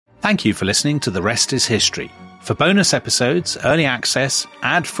Thank you for listening to The Rest is History. For bonus episodes, early access,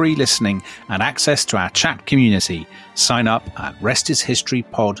 ad-free listening, and access to our chat community, sign up at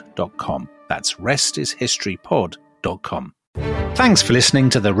restishistorypod.com. That's restishistorypod.com. Thanks for listening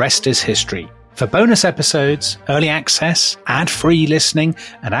to The Rest is History. For bonus episodes, early access, ad-free listening,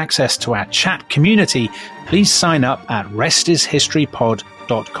 and access to our chat community, please sign up at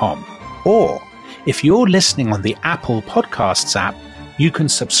restishistorypod.com. Or, if you're listening on the Apple Podcasts app, you can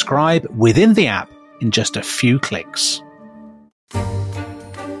subscribe within the app in just a few clicks.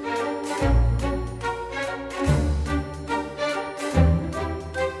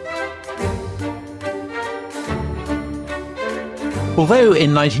 Although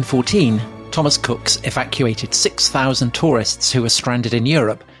in 1914, Thomas Cook's evacuated 6,000 tourists who were stranded in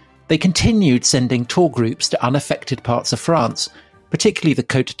Europe, they continued sending tour groups to unaffected parts of France, particularly the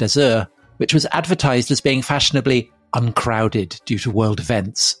Côte d'Azur, which was advertised as being fashionably uncrowded due to world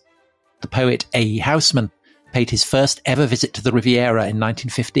events. The poet A.E. Housman paid his first ever visit to the Riviera in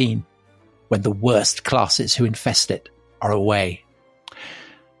 1915, when the worst classes who infest it are away.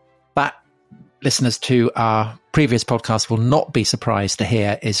 That, listeners to our previous podcast will not be surprised to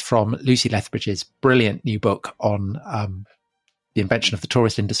hear, is from Lucy Lethbridge's brilliant new book on the invention of the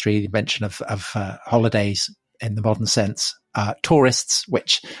tourist industry, the invention of holidays in the modern sense. Tourists,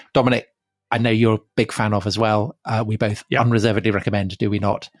 which, Dominic, I know you're a big fan of as well. We both unreservedly recommend, do we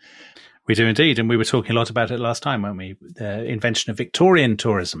not? We do indeed. And we were talking a lot about it last time, weren't we? The invention of Victorian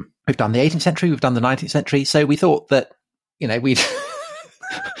tourism. We've done the 18th century, we've done the 19th century. So we thought that, we'd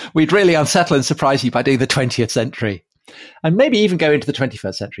really unsettle and surprise you by doing the 20th century. And maybe even go into the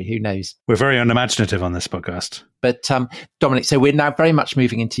 21st century. Who knows? We're very unimaginative on this podcast. But Dominic, so we're now very much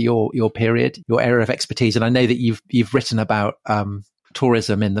moving into your period, your area of expertise. And I know that you've written about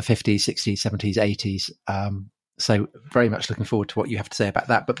tourism in the 50s, 60s, 70s, 80s. So very much looking forward to what you have to say about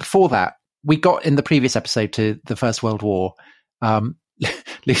that. But before that, we got in the previous episode to the First World War.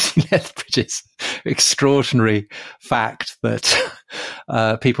 Lucy Lethbridge's extraordinary fact that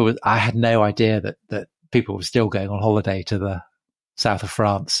I had no idea that people were still going on holiday to the south of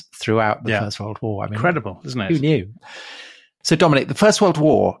France throughout the First World War. I mean, incredible, isn't it? Who knew? So, Dominic, the First World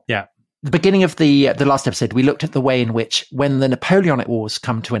War. Yeah. The beginning of the last episode, we looked at the way in which, when the Napoleonic Wars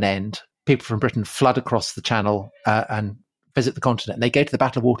come to an end, people from Britain flood across the Channel and visit the continent. And they go to the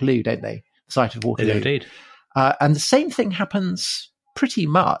Battle of Waterloo, don't they? The site of Waterloo. They do indeed. And the same thing happens pretty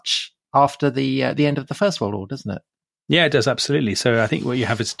much after the end of the First World War, doesn't it? Yeah, it does, absolutely. So I think what you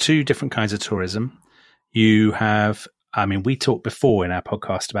have is two different kinds of tourism. You have, we talked before in our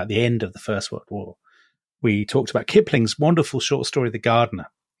podcast about the end of the First World War. We talked about Kipling's wonderful short story, The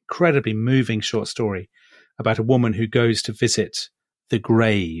Gardener, incredibly moving short story about a woman who goes to visit the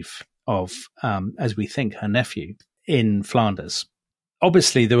grave of, as we think, her nephew in Flanders.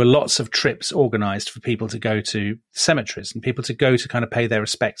 Obviously, there were lots of trips organized for people to go to cemeteries and people to go to kind of pay their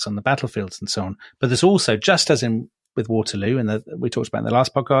respects on the battlefields and so on. But there's also, just as with Waterloo, and we talked about in the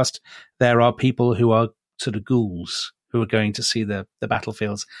last podcast, there are people who are sort of ghouls who are going to see the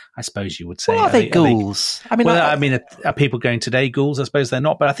battlefields, I suppose you would say. Well, are they ghouls? Are people going today ghouls? I suppose they're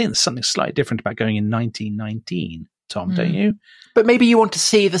not, but I think there's something slightly different about going in 1919, Tom, don't you? But maybe you want to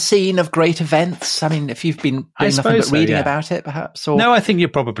see the scene of great events. I mean, if you've been doing nothing but reading about it, perhaps. Or... No, I think you're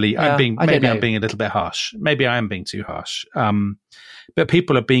probably. I'm being a little bit harsh. Maybe I am being too harsh. But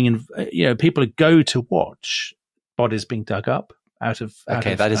people are being, people go to watch bodies being dug up that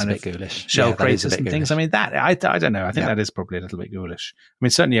is a bit ghoulish. Shell craters and things. I mean, that I don't know. I think that is probably a little bit ghoulish. I mean,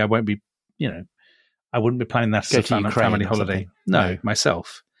 certainly I won't be. I wouldn't be planning that as a family holiday. No,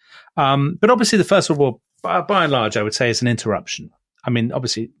 myself. But obviously, the First World War, by and large, I would say is an interruption. I mean,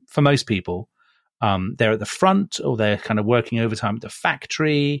 obviously, for most people, they're at the front or they're kind of working overtime at the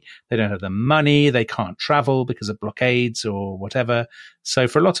factory. They don't have the money. They can't travel because of blockades or whatever. So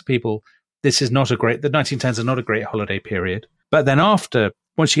for a lot of people, this is not the 1910s are not a great holiday period. But then once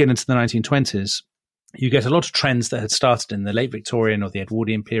you get into the 1920s, you get a lot of trends that had started in the late Victorian or the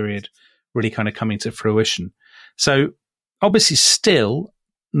Edwardian period really kind of coming to fruition. So obviously still,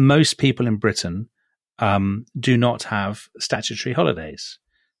 most people in Britain do not have statutory holidays.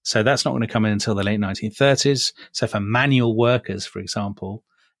 So that's not going to come in until the late 1930s. So for manual workers, for example,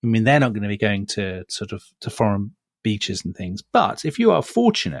 they're not going to be going to to foreign beaches and things. But if you are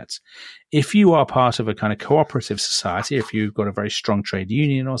fortunate, if you are part of a kind of cooperative society, if you've got a very strong trade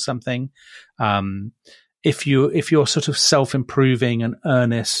union or something, if you're sort of self-improving and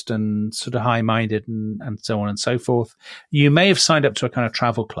earnest and sort of high-minded and so on and so forth, you may have signed up to a kind of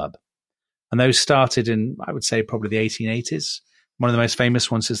travel club. And those started in, I would say, probably the 1880s. One of the most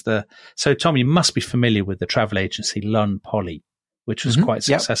famous ones is so Tom, you must be familiar with the travel agency Lund Poly. which was quite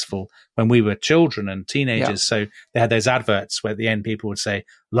successful when we were children and teenagers. Yep. So they had those adverts where at the end people would say,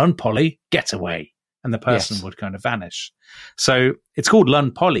 Lund Poly, get away. And the person would kind of vanish. So it's called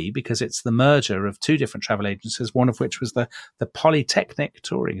Lund Poly because it's the merger of two different travel agencies, one of which was the Polytechnic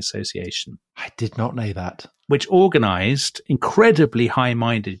Touring Association. I did not know that. Which organised incredibly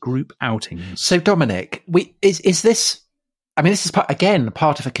high-minded group outings. So, Dominic, is this... I mean, this is,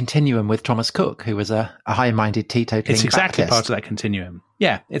 part of a continuum with Thomas Cook, who was a high-minded teetotaling It's exactly Baptist. Part of that continuum.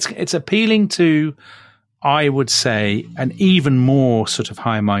 Yeah, it's appealing to... I would say an even more sort of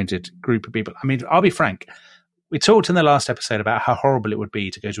high-minded group of people. I mean, I'll be frank. We talked in the last episode about how horrible it would be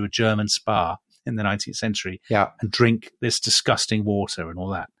to go to a German spa in the 19th century and drink this disgusting water and all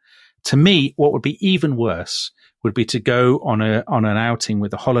that. To me, what would be even worse would be to go on an outing with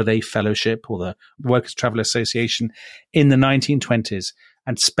the Holiday Fellowship or the Workers' Travel Association in the 1920s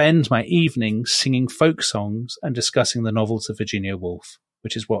and spend my evenings singing folk songs and discussing the novels of Virginia Woolf,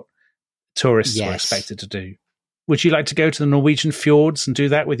 which is what tourists were expected to do. Would you like to go to the Norwegian fjords and do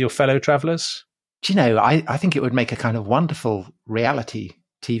that with your fellow travellers? Do you know, I think it would make a kind of wonderful reality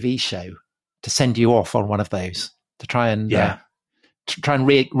TV show to send you off on one of those, to try and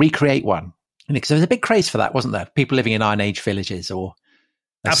recreate one. Because there was a big craze for that, wasn't there? People living in Iron Age villages or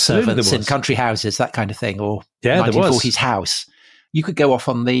servants in country houses, that kind of thing, or 1940s house. You could go off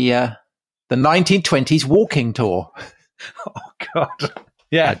on the 1920s walking tour. Oh, God.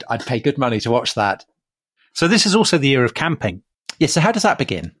 Yeah, I'd pay good money to watch that. So this is also the year of camping. Yeah, so how does that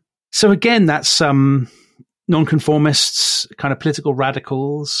begin? So again, that's nonconformists, kind of political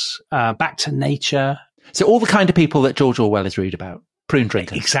radicals, back to nature. So all the kind of people that George Orwell is rude about. Prune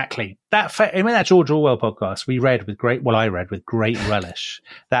drinkers. Exactly. That George Orwell podcast, I read with great relish.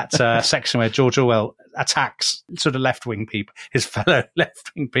 That section where George Orwell attacks sort of left-wing people, his fellow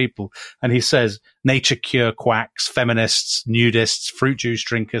left-wing people. And he says, nature cure quacks, feminists, nudists, fruit juice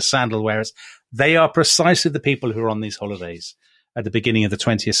drinkers, sandal wearers. They are precisely the people who are on these holidays at the beginning of the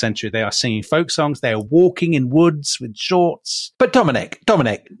 20th century. They are singing folk songs. They are walking in woods with shorts. But Dominic,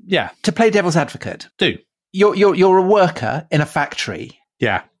 yeah, to play devil's advocate, You're a worker in a factory.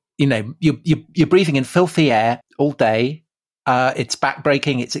 Yeah. You know, you're breathing in filthy air all day. It's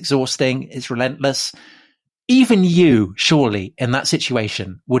backbreaking. It's exhausting. It's relentless. Even you, surely, in that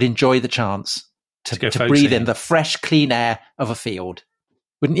situation, would enjoy the chance to breathe in the fresh, clean air of a field.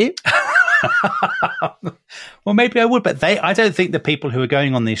 Wouldn't you? Well, maybe I would, but I don't think the people who are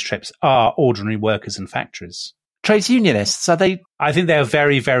going on these trips are ordinary workers in factories. Trades unionists, are they? I think they're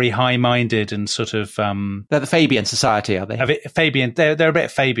very, very high-minded and sort of... they're the Fabian Society, are they? Fabian, they're a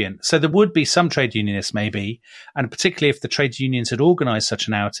bit Fabian. So there would be some trade unionists, maybe, and particularly if the trade unions had organised such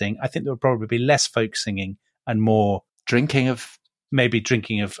an outing, I think there would probably be less folk singing and more... drinking of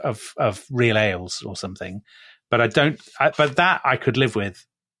real ales or something. But but that I could live with.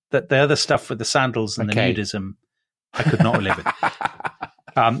 That the other stuff with the sandals and the nudism, I could not live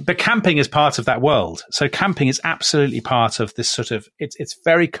with. But camping is part of that world. So camping is absolutely part of this sort of, it's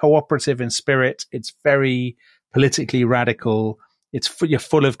very cooperative in spirit. It's very politically radical. You're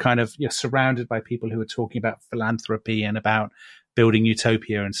full of you're surrounded by people who are talking about philanthropy and about building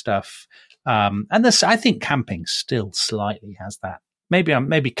utopia and stuff. And I think camping still slightly has that.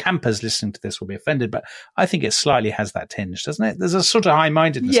 Maybe campers listening to this will be offended, but I think it slightly has that tinge, doesn't it? There's a sort of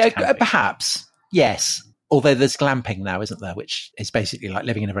high-mindedness to camping. Perhaps. Yes. Although there's glamping now, isn't there? Which is basically like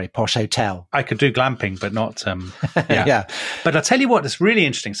living in a very posh hotel. I could do glamping, but not... yeah. But I'll tell you what is really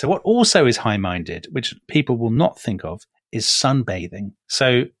interesting. So what also is high-minded, which people will not think of, is sunbathing.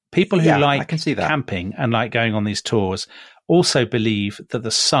 So people who like camping and like going on these tours also believe that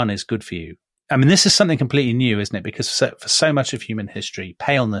the sun is good for you. I mean, this is something completely new, isn't it? Because for so much of human history,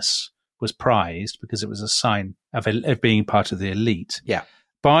 paleness was prized because it was a sign of being part of the elite. Yeah.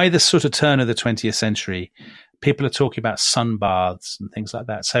 By the sort of turn of the 20th century, people are talking about sun baths and things like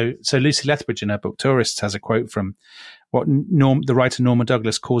that. So Lucy Lethbridge in her book Tourists has a quote from what the writer Norma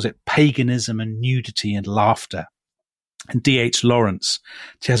Douglas calls it paganism and nudity and laughter. And D.H. Lawrence,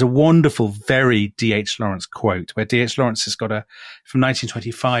 she has a wonderful, very D.H. Lawrence quote where D.H. Lawrence has got from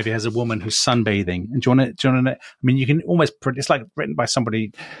 1925, he has a woman who's sunbathing. And do you want to know? I mean, you can almost, it's like written by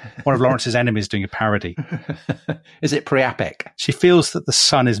somebody, one of Lawrence's enemies doing a parody. Is it pre-epic? She feels that the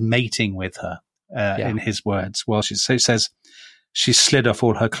sun is mating with her, in his words. Well, she says, she slid off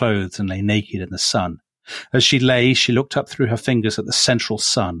all her clothes and lay naked in the sun. As she lay, she looked up through her fingers at the central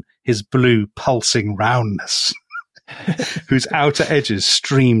sun, his blue pulsing roundness. Whose outer edges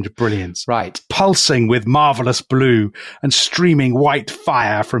streamed brilliance. Right. Pulsing with marvelous blue and streaming white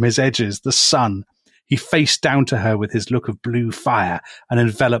fire from his edges, the sun. He faced down to her with his look of blue fire and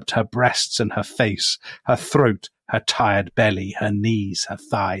enveloped her breasts and her face, her throat, her tired belly, her knees, her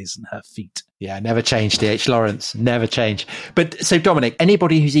thighs, and her feet. Yeah, never changed, D.H. Lawrence. Never changed. But so, Dominic,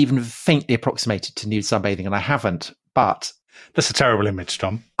 anybody who's even faintly approximated to nude sunbathing, and I haven't, but... That's a terrible image,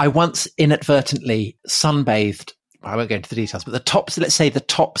 Tom. I once inadvertently sunbathed, I won't go into the details, but the tops, let's say the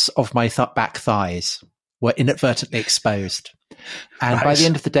tops of my back thighs were inadvertently exposed. And by the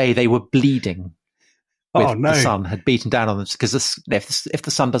end of the day, they were bleeding. The sun had beaten down on them, because if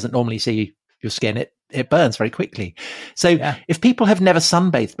the sun doesn't normally see your skin, it burns very quickly. So if people have never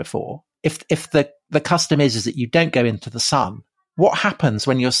sunbathed before, if the custom is that you don't go into the sun, what happens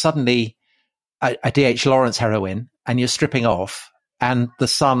when you're suddenly a D.H. Lawrence heroine and you're stripping off, and the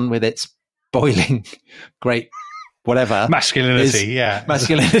sun with its boiling great whatever masculinity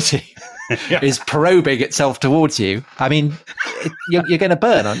is probing itself towards you? I mean, you're going to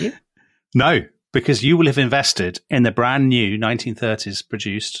burn, aren't you? No, because you will have invested in the brand new 1930s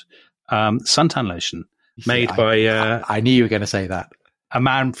produced suntan lotion made by... I knew you were going to say that. A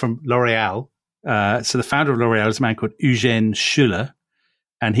man from L'Oreal. So the founder of L'Oreal is a man called Eugène Schuller,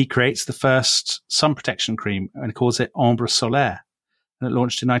 and he creates the first sun protection cream and calls it Ombre Solaire. And it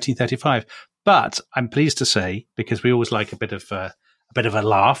launched in 1935. But I'm pleased to say, because we always like a bit of a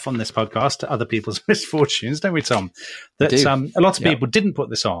laugh on this podcast at other people's misfortunes, don't we, Tom? That a lot of people didn't put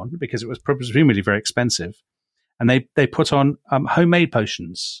this on because it was presumably very expensive. And they put on homemade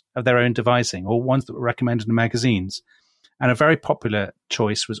potions of their own devising, or ones that were recommended in magazines. And a very popular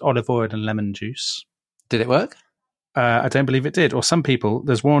choice was olive oil and lemon juice. Did it work? I don't believe it did. Or some people,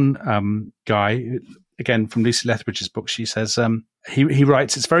 there's one guy, again, from Lucy Lethbridge's book, she says, he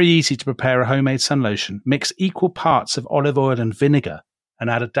writes, it's very easy to prepare a homemade sun lotion. Mix equal parts of olive oil and vinegar and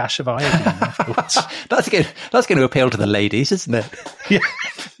add a dash of iodine afterwards. That's going to appeal to the ladies, isn't it?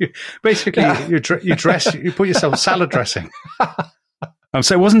 Yeah. Basically, you put yourself salad dressing.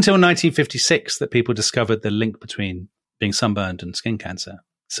 So it wasn't until 1956 that people discovered the link between being sunburned and skin cancer.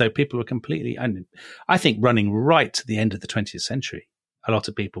 So people were completely, I think, running right to the end of the 20th century. A lot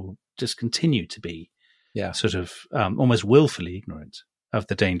of people just continue to be sort of almost willfully ignorant of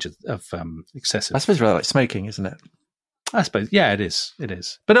the danger of excessive. I suppose rather like smoking, isn't it? I suppose, yeah, it is. It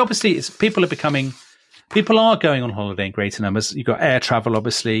is. But obviously, people are going on holiday in greater numbers. You've got air travel,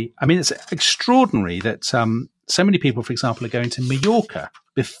 obviously. I mean, it's extraordinary that so many people, for example, are going to Mallorca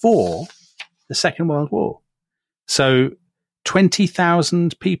before the Second World War. So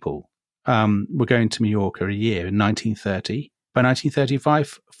 20,000 people were going to Mallorca a year in 1930. By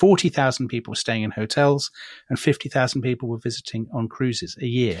 1935, 40,000 people were staying in hotels and 50,000 people were visiting on cruises a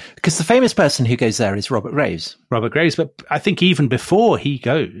year. Because the famous person who goes there is Robert Graves. Robert Graves, but I think even before he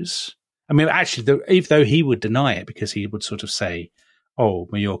goes, I mean, actually, even though he would deny it because he would sort of say, oh,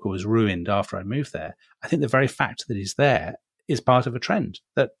 Mallorca was ruined after I moved there, I think the very fact that he's there is part of a trend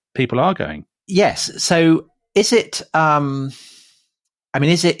that people are going. Yes. So is it,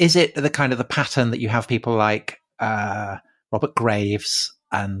 is it the kind of the pattern that you have people like Robert Graves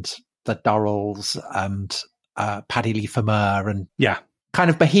and the Durrells and Paddy Lee Fermor and kind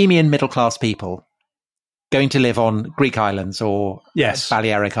of bohemian middle-class people going to live on Greek islands or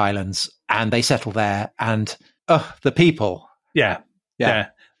Balearic Islands, and they settle there, and the people. Yeah.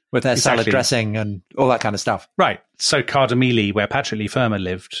 With their salad dressing and all that kind of stuff. Right. So Cardamili, where Patrick Lee Fermor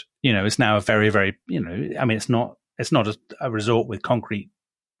lived, is now a very, very, it's not a resort with concrete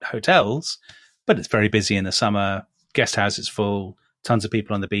hotels, but it's very busy in the summer. Guest houses full, tons of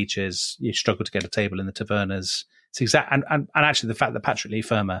people on the beaches. You struggle to get a table in the tavernas. It's and actually the fact that Patrick Lee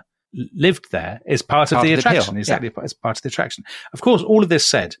Fermor lived there is part of the attraction. Exactly, it's part of the attraction. Of course, all of this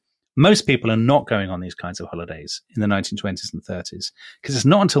said, most people are not going on these kinds of holidays in the 1920s and 30s because it's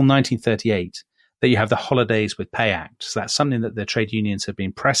not until 1938 that you have the Holidays with Pay Act. So that's something that the trade unions have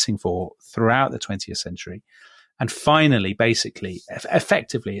been pressing for throughout the 20th century. And finally, basically,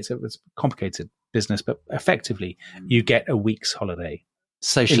 effectively, it's a complicated business, but effectively, you get a week's holiday.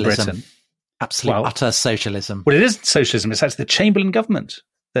 Socialism. In Britain. Absolute utter socialism. Well, it isn't socialism. It's actually the Chamberlain government.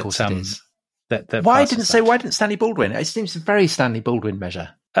 Of course it is. Why didn't Stanley Baldwin? It seems a very Stanley Baldwin measure.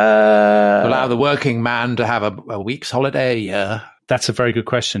 Allow the working man to have a week's holiday a year. That's a very good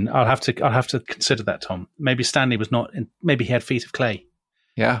question. I'll have to consider that, Tom. Maybe Stanley was not. Maybe he had feet of clay.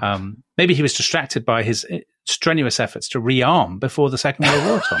 Yeah. Maybe he was distracted by his strenuous efforts to rearm before the Second World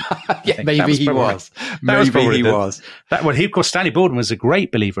War, Tom. Maybe he was. Of course, Stanley Baldwin was a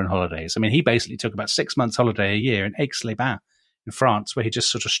great believer in holidays. I mean, he basically took about 6 months holiday a year in Aix-les-Bains in France, where he just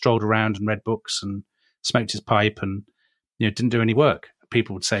sort of strolled around and read books and smoked his pipe and didn't do any work.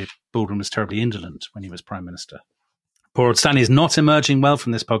 People would say Baldwin was terribly indolent when he was Prime Minister. Poor old Stanley is not emerging well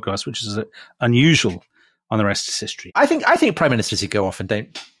from this podcast, which is unusual on the rest is history. I think prime ministers who go off and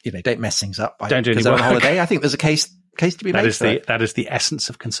don't mess things up. Don't do any work. On holiday. I think there's a case to be made. That is the essence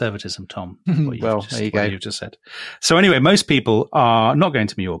of conservatism, Tom. There you go. You've just said. So anyway, most people are not going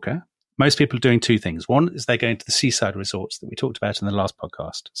to Mallorca. Most people are doing two things. One is they're going to the seaside resorts that we talked about in the last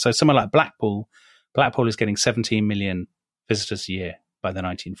podcast. So somewhere like Blackpool is getting 17 million visitors a year by the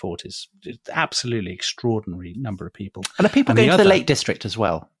 1940s. It's absolutely extraordinary number of people. And are people going to the Lake District as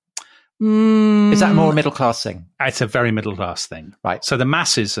well? Is that more a middle class thing? It's a very middle class thing. Right. So the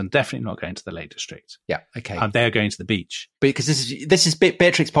masses are definitely not going to the Lake District. Yeah, okay. They're going to the beach. Because this is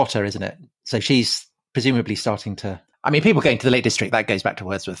Beatrix Potter, isn't it? So she's presumably starting to... I mean, people going to the Lake District, that goes back to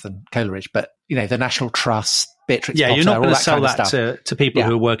Wordsworth and Coleridge, but, the National Trust, Beatrix Potter, you're not going to sell that to people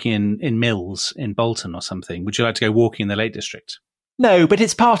who are working in mills in Bolton or something. Would you like to go walking in the Lake District? No, but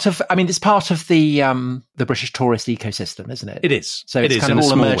it's part of the British tourist ecosystem, isn't it? It is. So it's kind of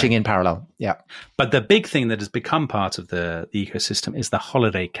all emerging in parallel. Yeah. But the big thing that has become part of the ecosystem is the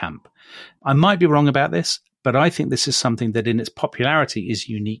holiday camp. I might be wrong about this, but I think this is something that in its popularity is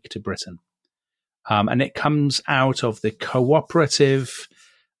unique to Britain. And it comes out of the cooperative,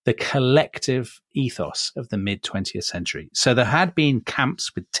 the collective ethos of the mid-20th century. So there had been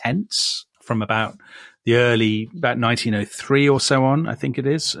camps with tents from about 1903 or so on, I think it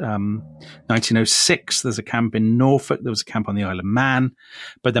is. 1906, there's a camp in Norfolk. There was a camp on the Isle of Man.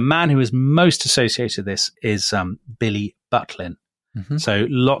 But the man who is most associated with this is Billy Butlin. Mm-hmm. So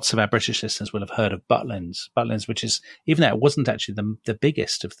lots of our British listeners will have heard of Butlins, which is, even though it wasn't actually the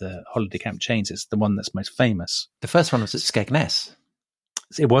biggest of the holiday camp chains, it's the one that's most famous. The first one was at Skegness.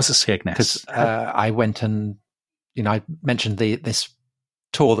 It was at Skegness. Because I went and, I mentioned this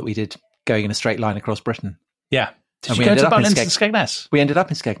tour that we did going in a straight line across Britain. Yeah. Did you go to Butlins and Skegness? We ended up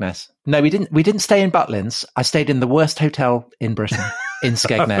in Skegness. No, we didn't. We didn't stay in Butlins. I stayed in the worst hotel in Britain, in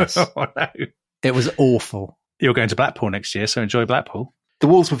Skegness. Oh, no. It was awful. You're going to Blackpool next year, so enjoy Blackpool. The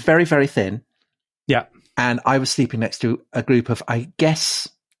walls were very, very thin. Yeah. And I was sleeping next to a group of, I guess,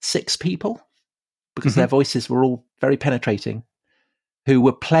 6 people, because their voices were all very penetrating, who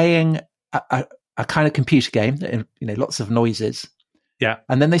were playing a kind of computer game, lots of noises. Yeah.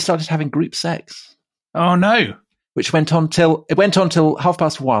 And then they started having group sex. Oh, no. Which went on till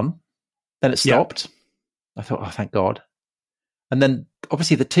 1:30. Then it stopped. Yeah. I thought, oh, thank God. And then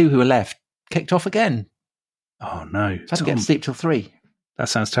obviously the 2 who were left kicked off again. Oh, no. So I had to get to sleep till 3. That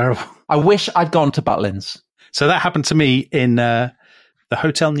sounds terrible. I wish I'd gone to Butlins. So that happened to me in the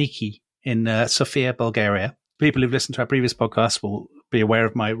Hotel Niki in Sofia, Bulgaria. People who've listened to our previous podcast will be aware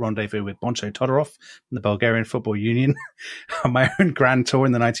of my rendezvous with Boncho Todorov and the Bulgarian Football Union on my own grand tour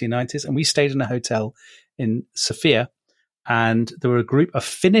in the 1990s. And we stayed in a hotel in Sofia, and there were a group of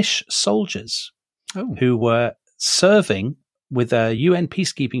Finnish soldiers who were serving with a UN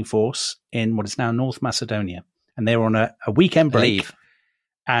peacekeeping force in what is now North Macedonia. And they were on a weekend break. Leave.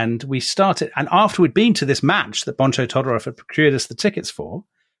 And we started, and after we'd been to this match that Boncho Todorov had procured us the tickets for,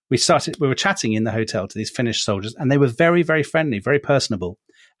 we were chatting in the hotel to these Finnish soldiers, and they were very, very friendly, very personable.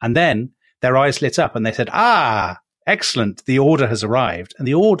 And then their eyes lit up and they said, excellent, the order has arrived. And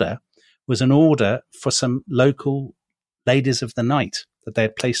the order was an order for some local ladies of the night that they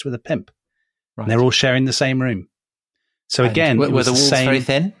had placed with a pimp. Right. And they're all sharing the same room. So again, were the walls very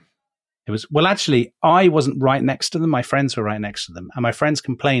thin? It was, well, actually, I wasn't right next to them. My friends were right next to them. And my friends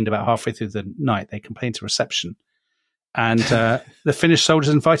complained about halfway through the night. They complained to reception. And the Finnish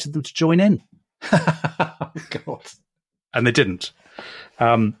soldiers invited them to join in. Oh, God. And they didn't.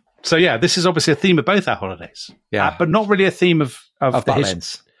 So, yeah, this is obviously a theme of both our holidays. Yeah. But not really a theme of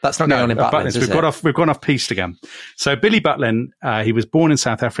Butlins. That's not going on in Butlins, is it? We've gone off piste again. So Billy Butlin, he was born in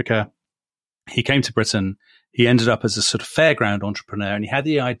South Africa. He came to Britain. He ended up as a sort of fairground entrepreneur, and he had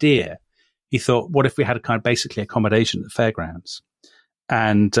the idea. He thought, what if we had a kind of basically accommodation at the fairgrounds?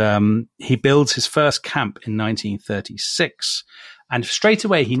 And he builds his first camp in 1936. And straight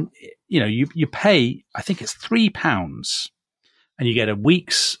away, you pay, I think it's £3, and you get a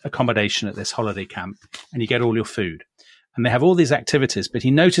week's accommodation at this holiday camp, and you get all your food. And they have all these activities, but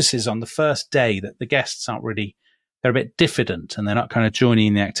he notices on the first day that the guests they're a bit diffident, and they're not kind of joining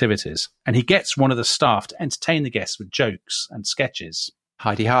in the activities. And he gets one of the staff to entertain the guests with jokes and sketches.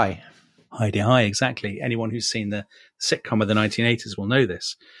 Hi-de-hi. Hi-de-hi, exactly. Anyone who's seen the sitcom of the 1980s will know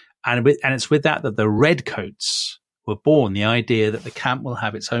this. And it's with that the Redcoats were born, the idea that the camp will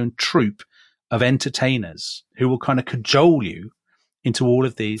have its own troupe of entertainers who will kind of cajole you into all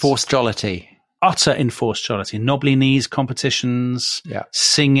of these. Forced jollity. Utter enforced jollity. Knobbly knees competitions,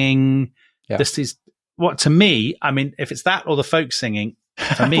 singing. Yeah. Just these, what to me, I mean, if it's that or the folk singing,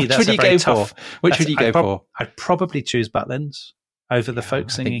 for me, that's a very tough. Which would you go for? I'd probably choose Butlins over the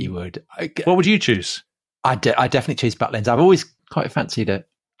folk singing. I think you would. What would you choose? I definitely choose Butlins. I've always quite fancied it.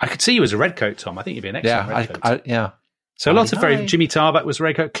 I could see you as a redcoat, Tom. I think you'd be an excellent redcoat. Yeah. So lots of Jimmy Tarbuck was a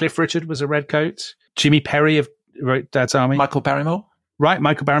redcoat. Cliff Richard was a redcoat. Jimmy Perry wrote Dad's Army. Michael Barrymore. Right,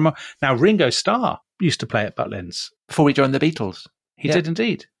 Michael Barrymore. Now, Ringo Starr used to play at Butlins. Before we joined the Beatles. He did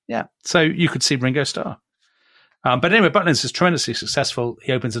indeed. Yeah. So you could see Ringo Starr. But anyway, Butlins is tremendously successful.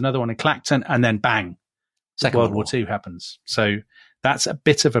 He opens another one in Clacton, and then bang, World War II happens. So that's a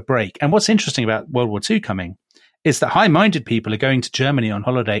bit of a break. And what's interesting about World War II coming is that high-minded people are going to Germany on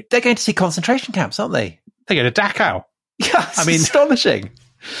holiday. They're going to see concentration camps, aren't they? They go to Dachau. Yes, astonishing.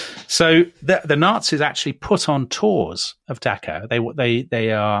 So the Nazis actually put on tours of Dachau.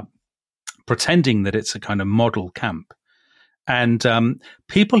 They are pretending that it's a kind of model camp. And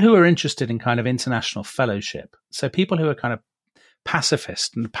people who are interested in kind of international fellowship, so people who are kind of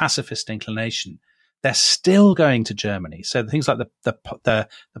pacifist and pacifist inclination, they're still going to Germany. So things like the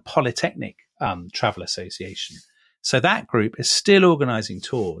Polytechnic Travel Association. So that group is still organising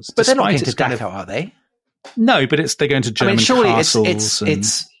tours. But they're not going to Dachau, are they? No, but they're going to German castles.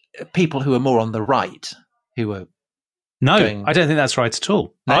 It's people who are more on the right who are. No, I don't think that's right at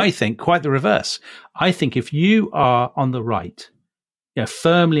all. No? I think quite the reverse. I think if you are on the right,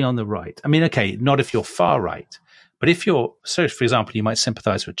 firmly on the right. I mean, okay, not if you're far right, but if you're, so for example, you might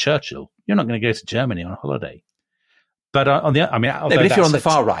sympathise with Churchill. You're not going to go to Germany on holiday. But but if you're on the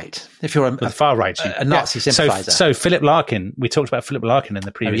far right, if you're the far right, a Nazi sympathiser. So Philip Larkin, we talked about Philip Larkin in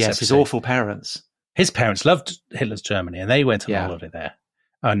the previous episode. His awful parents. His parents loved Hitler's Germany, and they went on holiday there.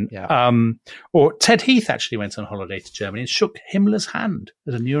 And or Ted Heath actually went on holiday to Germany and shook Himmler's hand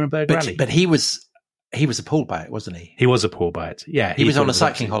at a Nuremberg rally. But he was appalled by it, wasn't he? He was appalled by it. Yeah, he was on a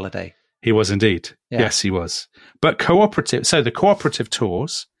cycling holiday. He was indeed. Yeah. Yes, he was. But the cooperative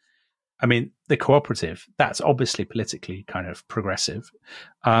tours. I mean, the cooperative, that's obviously politically kind of progressive.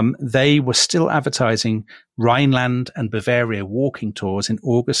 They were still advertising Rhineland and Bavaria walking tours in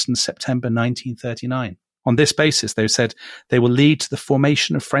August and September 1939. On this basis, they said they will lead to the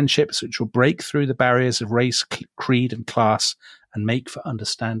formation of friendships which will break through the barriers of race, creed, and class and make for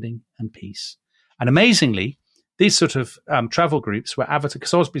understanding and peace. And amazingly, these sort of travel groups were advertised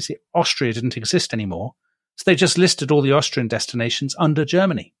because obviously Austria didn't exist anymore. So they just listed all the Austrian destinations under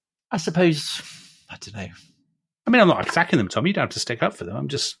Germany. I suppose, I don't know. I mean, I'm not attacking them, Tom. You don't have to stick up for them. I'm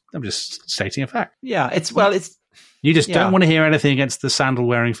just stating a fact. Yeah, you just don't want to hear anything against the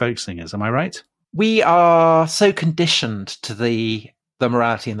sandal-wearing folk singers. Am I right? We are so conditioned to the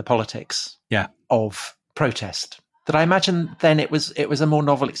morality and the politics of protest that I imagine then it was a more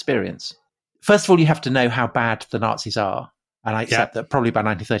novel experience. First of all, you have to know how bad the Nazis are, and I accept that probably by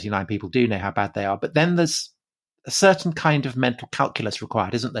 1939 people do know how bad they are. But then there's a certain kind of mental calculus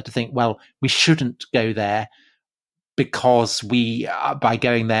required, isn't there, to think, well, we shouldn't go there because by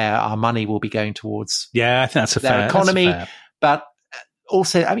going there, our money will be going towards I think that's their economy. But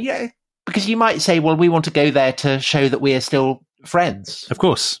also, I mean, because you might say, well, we want to go there to show that we are still friends. Of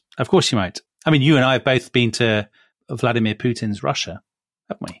course you might. I mean, you and I have both been to Vladimir Putin's Russia,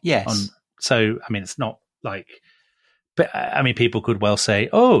 haven't we? Yes. So, I mean, it's not like... But I mean, people could well say,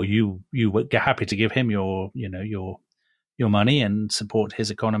 "Oh, you were happy to give him your money and support his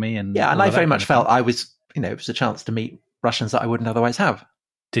economy." And I very much felt I was, it was a chance to meet Russians that I wouldn't otherwise have.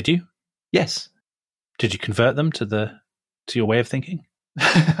 Did you? Yes. Did you convert them to your way of thinking?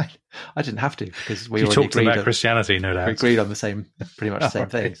 I didn't have to because we talked about Christianity, no doubt. We agreed on pretty much the same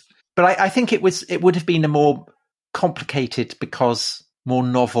things. But I think it would have been a more complicated because more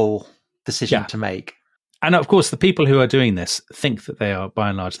novel decision to make. And of course, the people who are doing this think that they are, by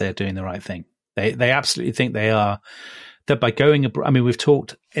and large, they are doing the right thing. They absolutely think they are. That by going abroad, I mean, we've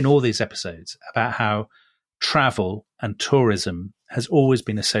talked in all these episodes about how travel and tourism has always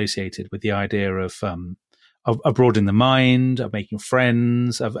been associated with the idea of broadening the mind, of making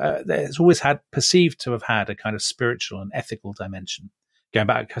friends. It's always perceived to have had a kind of spiritual and ethical dimension, going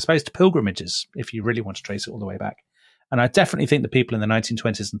back, I suppose, to pilgrimages, if you really want to trace it all the way back. And I definitely think the people in the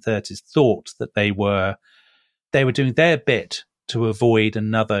 1920s and 30s thought that they were doing their bit to avoid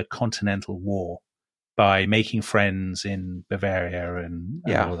another continental war by making friends in Bavaria and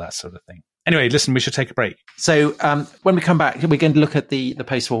all that sort of thing. Anyway, listen, we should take a break. So when we come back, we're going to look at the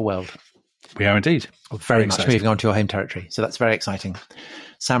post-war world. We are indeed. Very much moving on to your home territory. So that's very exciting.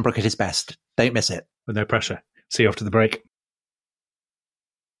 Sam Brook at his best. Don't miss it. With no pressure. See you after the break.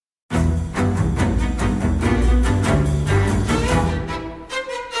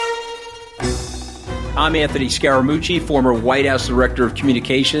 I'm Anthony Scaramucci, former White House Director of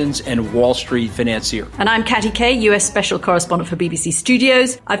Communications and Wall Street financier. And I'm Katty Kay, US Special Correspondent for BBC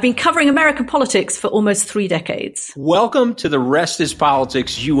Studios. I've been covering American politics for almost 3 decades. Welcome to The Rest is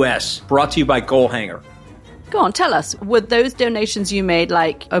Politics US, brought to you by Goalhanger. Go on, tell us. Were those donations you made,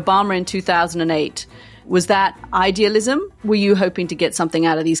 like Obama in 2008, was that idealism? Were you hoping to get something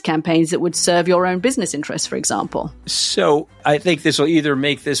out of these campaigns that would serve your own business interests, for example? So I think this will either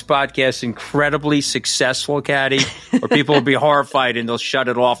make this podcast incredibly successful, Caddy, or people will be horrified and they'll shut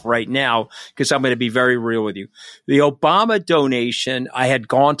it off right now because I'm going to be very real with you. The Obama donation, I had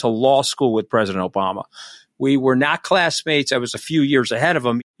gone to law school with President Obama. We were not classmates. I was a few years ahead of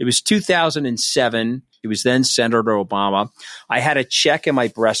him. It was 2007. He was then Senator Obama. I had a check in my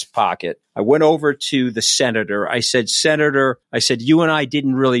breast pocket. I went over to the senator. I said, Senator, you and I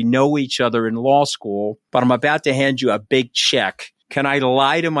didn't really know each other in law school, but I'm about to hand you a big check. Can I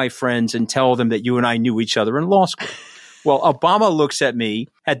lie to my friends and tell them that you and I knew each other in law school? Well, Obama looks at me,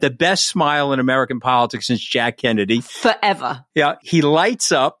 had the best smile in American politics since Jack Kennedy. Forever. Yeah. He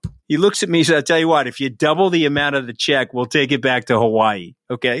lights up. He looks at me and says, I'll tell you what, if you double the amount of the check, we'll take it back to Hawaii.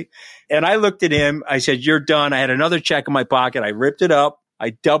 Okay. And I looked at him. I said, you're done. I had another check in my pocket. I ripped it up.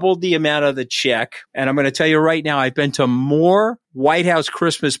 I doubled the amount of the check. And I'm going to tell you right now, I've been to more White House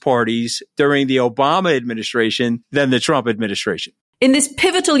Christmas parties during the Obama administration than the Trump administration. In this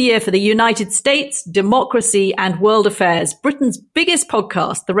pivotal year for the United States, democracy, and world affairs, Britain's biggest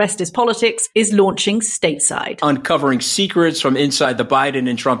podcast, The Rest is Politics, is launching stateside. Uncovering secrets from inside the Biden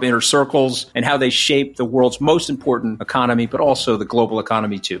and Trump inner circles and how they shape the world's most important economy, but also the global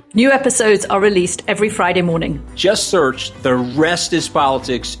economy too. New episodes are released every Friday morning. Just search The Rest is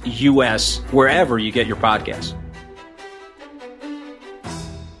Politics US wherever you get your podcasts.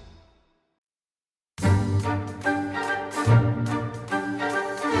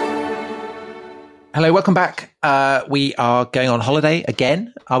 Hello, welcome back. We are going on holiday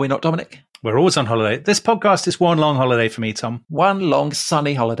again. Are we not, Dominic? We're always on holiday. This podcast is one long holiday for me, Tom. One long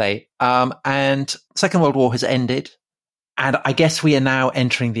sunny holiday. And Second World War has ended. And I guess we are now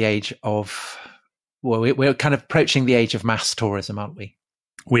entering the age of, well, we're kind of approaching the age of mass tourism, aren't we?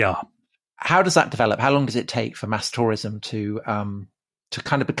 We are. How does that develop? How long does it take for mass tourism to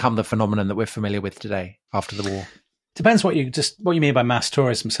kind of become the phenomenon that we're familiar with today after the war? Depends what you mean by mass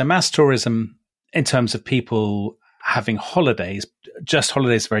tourism. So mass tourism, in terms of people having holidays, just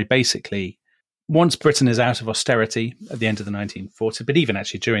holidays very basically, once Britain is out of austerity at the end of the 1940s, but even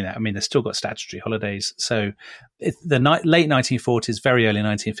actually during that, I mean, they've still got statutory holidays. So the late 1940s, very early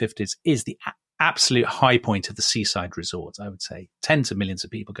 1950s is the absolute high point of the seaside resorts, I would say. Tens of millions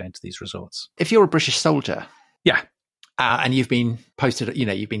of people going to these resorts. If you're a British soldier, yeah, and you've been posted,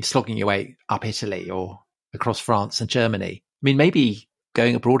 you've been slogging your way up Italy or across France and Germany, I mean, maybe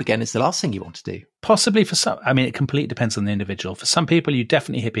going abroad again is the last thing you want to do. Possibly for some. I mean, it completely depends on the individual. For some people, you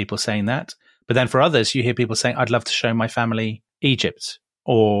definitely hear people saying that. But then for others, you hear people saying, I'd love to show my family Egypt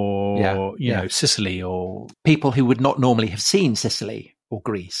or, Sicily, or people who would not normally have seen Sicily or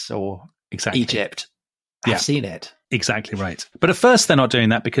Greece or Egypt have seen it. Exactly right. But at first, they're not doing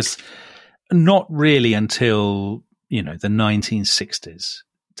that because not really until, the 1960s.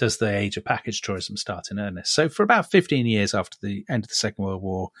 Does the age of package tourism start in earnest. So for about 15 years after the end of the Second World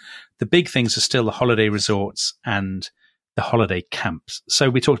War, the big things are still the holiday resorts and the holiday camps. So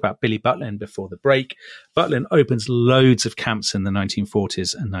we talked about Billy Butlin before the break. Butlin opens loads of camps in the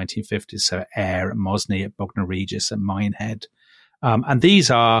 1940s and 1950s. So at Ayr, at Mosney, at Bognor Regis, at Minehead. And these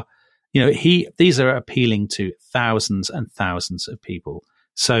are, these are appealing to thousands and thousands of people.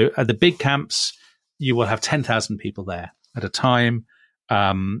 So at the big camps, you will have 10,000 people there at a time.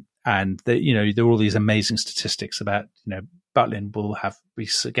 And there are all these amazing statistics about, Butlin will be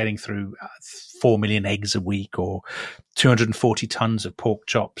getting through 4 million eggs a week or 240 tons of pork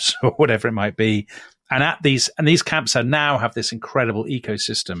chops or whatever it might be. And these camps now have this incredible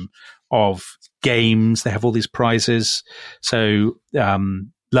ecosystem of games. They have all these prizes. So,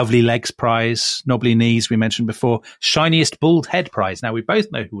 Lovely Legs Prize, Knobbly Knees, we mentioned before, Shiniest Bald Head Prize. Now, we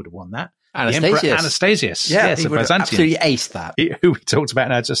both know who would have won that. Anastasius. Yes, he would have absolutely aced that. Who we talked about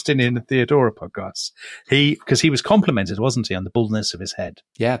in our Justinian and Theodora podcasts. Because he was complimented, wasn't he, on the baldness of his head.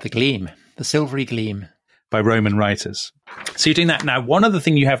 Yeah, the gleam, the silvery gleam. By Roman writers. So you're doing that now. One other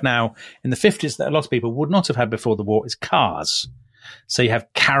thing you have now in the 50s that a lot of people would not have had before the war is cars. So you have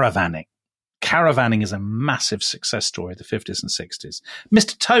caravanning. Caravanning is a massive success story of the 50s and 60s.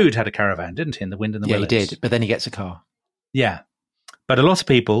 Mr. Toad had a caravan, didn't he, in The Wind and the Willows? Yeah, he did, but then he gets a car. Yeah. But a lot of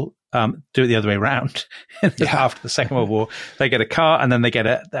people do it the other way around. After the Second World War, they get a car and then they get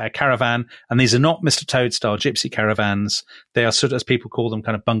a caravan. And these are not Mr. Toad style gypsy caravans. They are sort of, as people call them,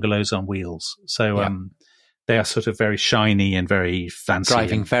 kind of bungalows on wheels. So they are sort of very shiny and very fancy.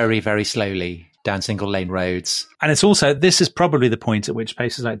 Driving very, very slowly down single lane roads. And it's also, this is probably the point at which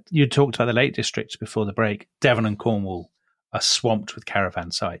places like, you talked about the Lake District before the break, Devon and Cornwall are swamped with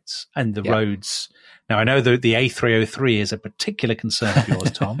caravan sites, and the roads. Now, I know the A303 is a particular concern of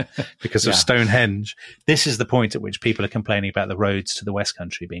yours, Tom, because of Stonehenge. This is the point at which people are complaining about the roads to the West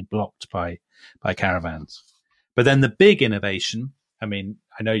Country being blocked by caravans. But then the big innovation, I mean,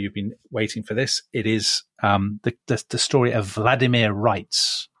 I know you've been waiting for this. It is the story of Vladimir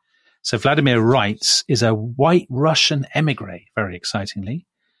Reitz. So Vladimir Reitz is a white Russian emigre, very excitingly.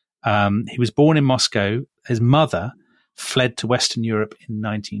 He was born in Moscow. His mother fled to Western Europe in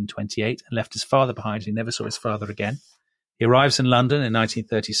 1928 and left his father behind. He never saw his father again. He arrives in London in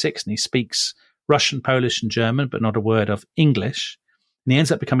 1936 and he speaks Russian, Polish, and German, but not a word of English. And he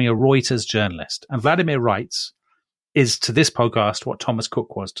ends up becoming a Reuters journalist. And Vladimir Reitz is to this podcast what Thomas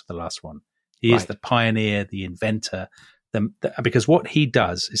Cook was to the last one. He is the pioneer, the inventor, because what he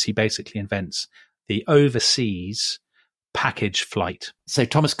does is he basically invents the overseas package flight. So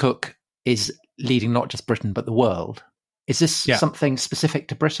Thomas Cook is leading not just Britain, but the world. Is this something specific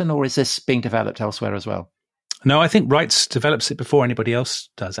to Britain, or is this being developed elsewhere as well? No, I think Reitz develops it before anybody else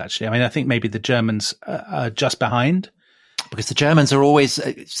does, actually. I mean, I think maybe the Germans are just behind. Because the Germans are always,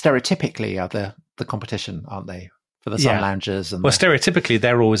 stereotypically, are the competition, aren't they? For the sun loungers. And stereotypically,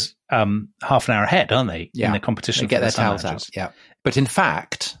 they're always half an hour ahead, aren't they, in the competition? They get their tails out, But in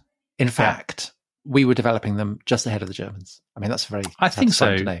fact, we were developing them just ahead of the Germans. I mean, that's very. I think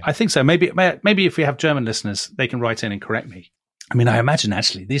so. Maybe if we have German listeners, they can write in and correct me. I mean, I imagine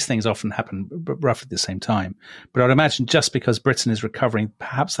actually these things often happen roughly at the same time. But I'd imagine just because Britain is recovering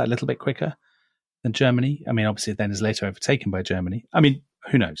perhaps that little bit quicker than Germany. I mean, obviously, then is later overtaken by Germany. I mean,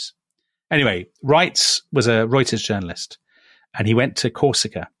 who knows? Anyway, Reitz was a Reuters journalist, and he went to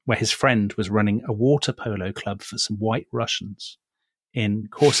Corsica, where his friend was running a water polo club for some white Russians in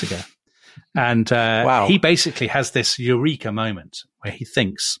Corsica. And he basically has this eureka moment where he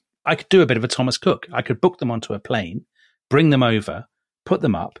thinks, I could do a bit of a Thomas Cook. I could book them onto a plane, bring them over, put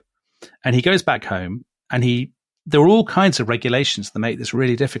them up. And he goes back home and there are all kinds of regulations that make this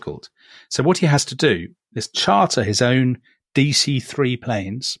really difficult. So what he has to do is charter his own DC-3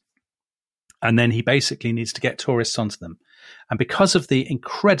 planes. And then he basically needs to get tourists onto them. And because of the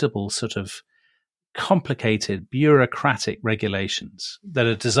incredible sort of complicated bureaucratic regulations that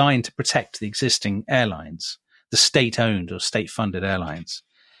are designed to protect the existing airlines, the state-owned or state-funded airlines,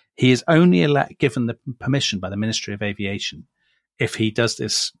 he is only given the permission by the Ministry of Aviation if he does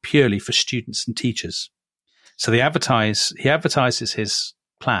this purely for students and teachers. So he advertises his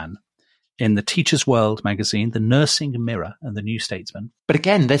plan in the Teacher's World magazine, the Nursing Mirror, and the New Statesman. But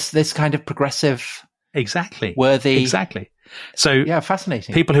again, this kind of progressive, worthy, So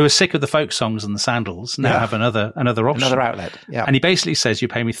fascinating. People who are sick of the folk songs and the sandals now have another option, another outlet. Yeah, and he basically says, "You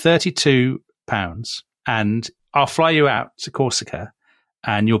pay me £32, and I'll fly you out to Corsica,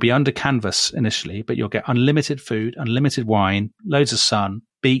 and you'll be under canvas initially, but you'll get unlimited food, unlimited wine, loads of sun,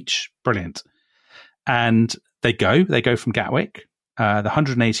 beach, brilliant." And they go from Gatwick. The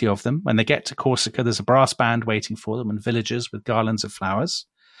 180 of them. When they get to Corsica, there's a brass band waiting for them and villagers with garlands of flowers.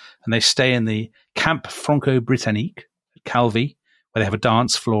 And they stay in the Camp Franco-Britannique at Calvi, where they have a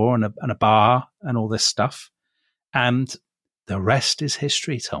dance floor and a bar and all this stuff. And the rest is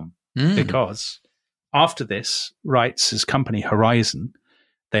history, Tom, because after this, Reitz's company Horizon,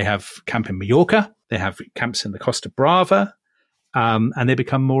 they have camp in Mallorca, they have camps in the Costa Brava, and they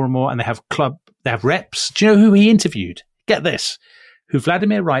become more and more, and they have reps. Do you know who he interviewed? Get this. Who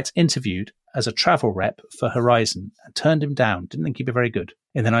Vladimir Reitz interviewed as a travel rep for Horizon and turned him down, didn't think he'd be very good,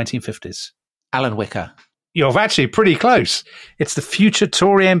 in the 1950s. Alan Wicker. You're actually pretty close. It's the future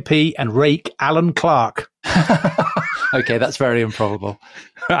Tory MP and rake Alan Clark. Okay, that's very improbable.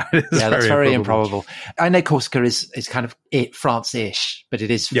 That's very improbable. I know Corsica is kind of France-ish, but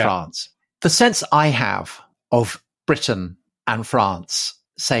it is France. The sense I have of Britain and France,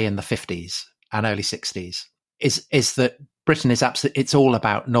 say in the 50s and early 60s, is that Britain is it's all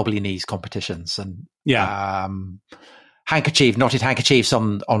about knobbly knees competitions and knotted handkerchiefs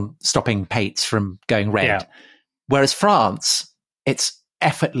on stopping pates from going red. Yeah. Whereas France, it's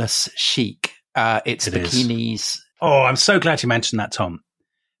effortless chic. It's bikinis. Oh, I'm so glad you mentioned that, Tom.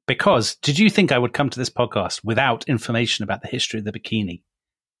 Because did you think I would come to this podcast without information about the history of the bikini?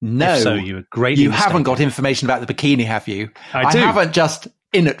 No. If so, you were greatly mistaken. Haven't got information about the bikini, have you? I do. I haven't just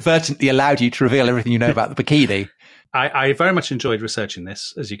inadvertently allowed you to reveal everything you know about the bikini. I very much enjoyed researching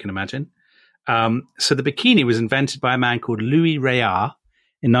this, as you can imagine. So the bikini was invented by a man called Louis Réard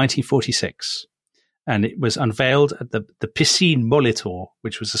in 1946. And it was unveiled at the Piscine Molitor,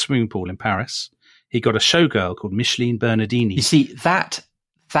 which was a swimming pool in Paris. He got a showgirl called Micheline Bernardini. You see, that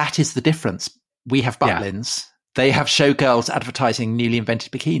is the difference. We have Butlins. Yeah. They have showgirls advertising newly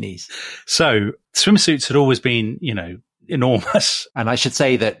invented bikinis. So swimsuits had always been, enormous. And I should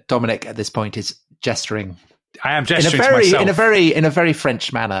say that Dominic at this point is gesturing. I am gesturing to myself. in a very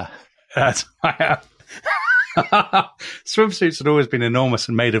French manner. I am. Swimsuits had always been enormous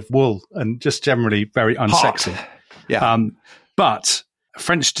and made of wool and just generally very unsexy. Hot. Yeah. But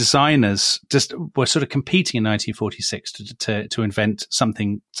French designers just were sort of competing in 1946 to invent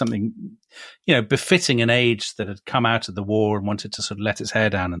something, befitting an age that had come out of the war and wanted to sort of let its hair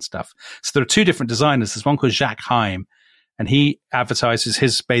down and stuff. So there are two different designers. There's one called Jacques Heim, and he advertises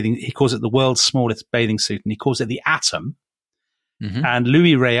his he calls it the world's smallest bathing suit, and he calls it the Atom. Mm-hmm. And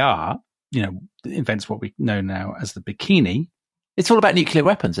Louis Réard, invents what we know now as the bikini. It's all about nuclear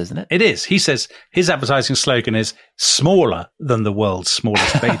weapons, isn't it? It is. He says his advertising slogan is smaller than the world's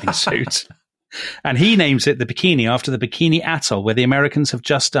smallest bathing suit. And he names it the bikini after the Bikini Atoll, where the Americans have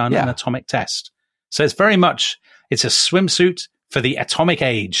just done an atomic test. So it's very much, it's a swimsuit for the atomic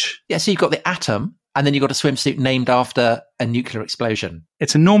age. Yeah, so you've got the Atom, and then you've got a swimsuit named after a nuclear explosion.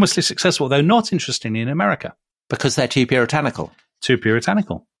 It's enormously successful, though not interestingly in America. Because they're too puritanical. Too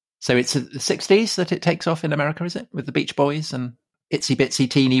puritanical. So it's the 60s that it takes off in America, is it? With the Beach Boys and itsy bitsy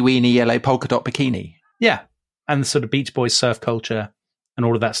teeny weeny yellow polka dot bikini. Yeah. And the sort of Beach Boys surf culture and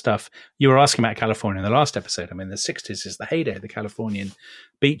all of that stuff. You were asking about California in the last episode. I mean, the 60s is the heyday of the Californian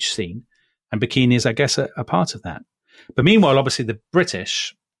beach scene. And bikinis, I guess, are part of that. But meanwhile, obviously, the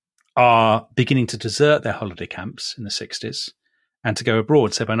British are beginning to desert their holiday camps in the 60s and to go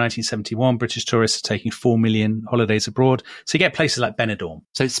abroad. So by 1971, British tourists are taking 4 million holidays abroad. So you get places like Benidorm.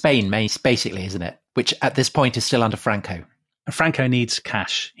 So it's Spain, basically, isn't it? Which at this point is still under Franco. And Franco needs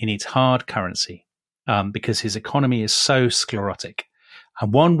cash. He needs hard currency because his economy is so sclerotic.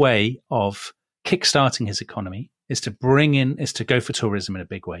 And one way of kickstarting his economy is to go for tourism in a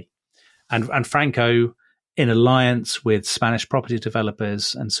big way. And Franco, in alliance with Spanish property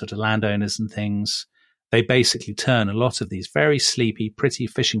developers and sort of landowners and things, they basically turn a lot of these very sleepy, pretty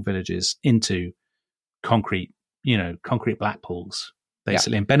fishing villages into concrete black pools,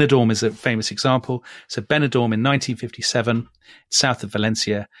 basically. Yeah. And Benidorm is a famous example. So Benidorm in 1957, south of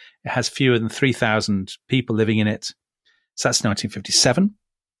Valencia, it has fewer than 3,000 people living in it. So that's 1957.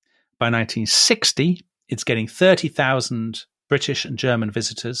 By 1960, it's getting 30,000 British and German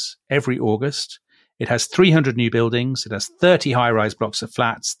visitors every August. It has 300 new buildings. It has 30 high-rise blocks of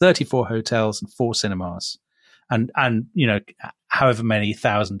flats, 34 hotels, and 4 cinemas, and however many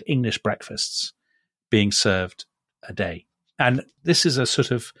thousand English breakfasts being served a day. And this is a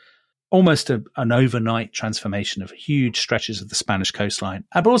sort of almost an overnight transformation of huge stretches of the Spanish coastline,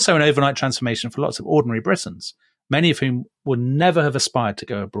 but also an overnight transformation for lots of ordinary Britons, many of whom would never have aspired to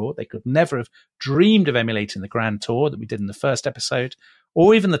go abroad. They could never have dreamed of emulating the Grand Tour that we did in the first episode,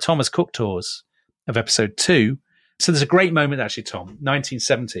 or even the Thomas Cook tours of episode 2. So there's a great moment, actually, Tom.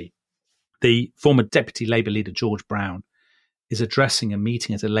 1970, the former deputy Labour leader George Brown is addressing a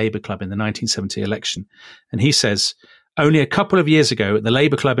meeting at a Labour club in the 1970 election. And he says, only a couple of years ago at the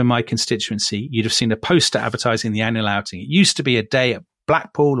Labour club in my constituency, you'd have seen a poster advertising the annual outing. It used to be a day at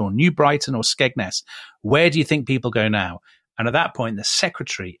Blackpool or New Brighton or Skegness. Where do you think people go now? And at that point, the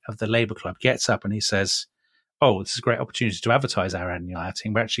secretary of the Labour club gets up and he says, oh, this is a great opportunity to advertise our annual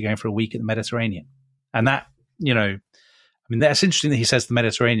outing. We're actually going for a week at the Mediterranean. And that, that's interesting that he says the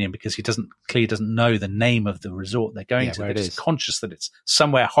Mediterranean because he clearly doesn't know the name of the resort they're going to. They're just conscious that it's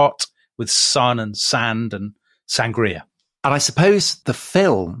somewhere hot with sun and sand and sangria. And I suppose the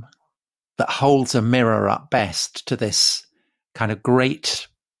film that holds a mirror up best to this kind of great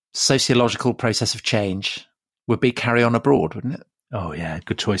sociological process of change would be Carry On Abroad, wouldn't it? Oh, yeah.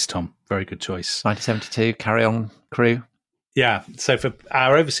 Good choice, Tom. Very good choice. 1972, Carry On crew. Yeah. So for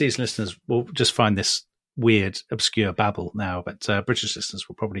our overseas listeners, we'll just find this weird, obscure babble now, but British listeners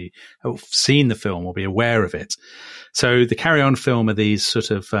will probably have seen the film or be aware of it. So the Carry On film are these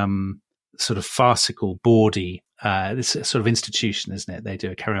sort of farcical, bawdy, this sort of institution, isn't it? They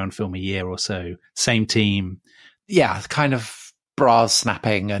do a Carry On film a year or so. Same team. Yeah, kind of bras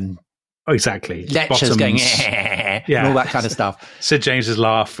snapping and exactly lectures going and all that kind of stuff. Sid James's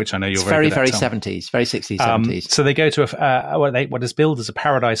laugh, which I know you're very good at, Tom. 70s, very 60s, 70s. So they go to what is billed as a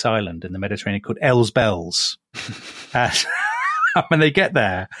paradise island in the Mediterranean called Els Bells. And when they get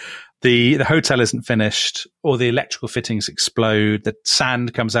there, the hotel isn't finished, or the electrical fittings explode. The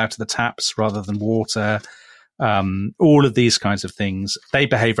sand comes out of the taps rather than water. All of these kinds of things. They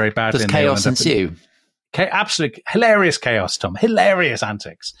behave very badly. Does chaos ensue? Absolute hilarious chaos, Tom. Hilarious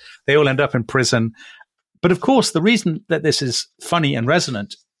antics. They all end up in prison. But of course, the reason that this is funny and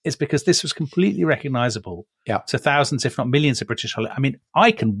resonant is because this was completely recognizable to thousands, if not millions of British holidays. I mean,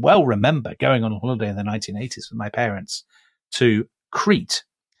 I can well remember going on a holiday in the 1980s with my parents to Crete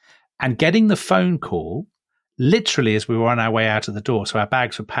and getting the phone call literally as we were on our way out of the door. So our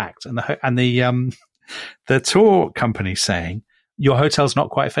bags were packed, and the tour company saying, your hotel's not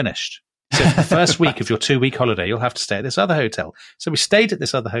quite finished. So for the first week of your 2-week holiday, you'll have to stay at this other hotel. So we stayed at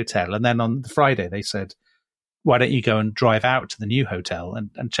this other hotel. And then on the Friday, they said, why don't you go and drive out to the new hotel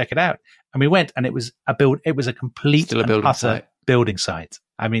and check it out? And we went, and it was a complete and utter building site.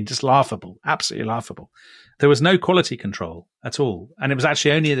 I mean, just laughable, absolutely laughable. There was no quality control at all. And it was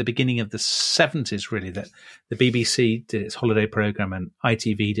actually only at the beginning of the 70s, really, that the BBC did its holiday program and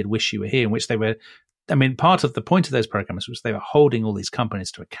ITV did Wish You Were Here, in which they were, I mean, part of the point of those programs was they were holding all these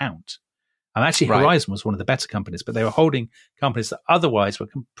companies to account. And actually, Horizon was one of the better companies, but they were holding companies that otherwise were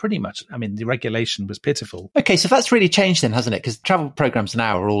pretty much, I mean, the regulation was pitiful. Okay, so that's really changed then, hasn't it? Because travel programs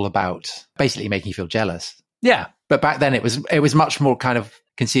now are all about basically making you feel jealous. Yeah. But back then it was much more kind of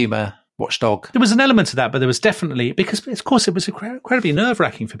consumer watchdog. There was an element of that, but there was definitely, because of course it was incredibly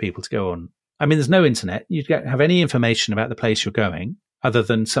nerve-wracking for people to go on. I mean, there's no internet. You don't have any information about the place you're going other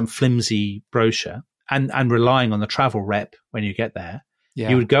than some flimsy brochure and relying on the travel rep when you get there. Yeah.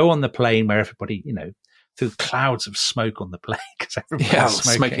 You would go on the plane where everybody, through clouds of smoke on the plane because everybody was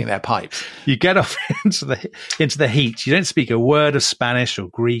smoking their pipes. You get off into the heat. You don't speak a word of Spanish or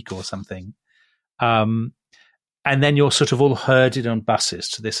Greek or something. And then you're sort of all herded on buses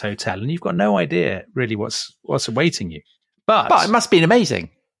to this hotel, and you've got no idea really what's awaiting you. But it must have been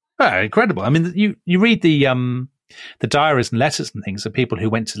amazing. Oh, incredible. I mean, you read the diaries and letters and things of people who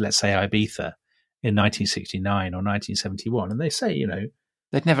went to, let's say, Ibiza in 1969 or 1971, and they say,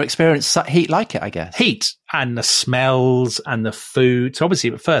 they'd never experienced heat like it, I guess. Heat and the smells and the food. So obviously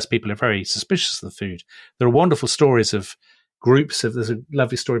at first people are very suspicious of the food. There are wonderful stories of there's a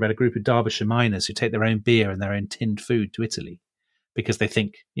lovely story about a group of Derbyshire miners who take their own beer and their own tinned food to Italy because they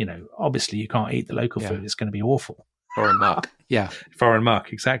think, obviously you can't eat the local food. It's going to be awful. Foreign muck. Yeah. Foreign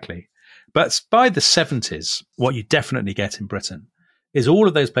muck, exactly. But by the 70s, what you definitely get in Britain is all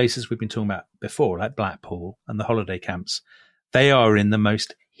of those places we've been talking about before, like Blackpool and the holiday camps. They are in the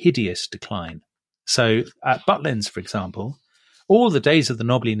most hideous decline. So at Butlins, for example, all the days of the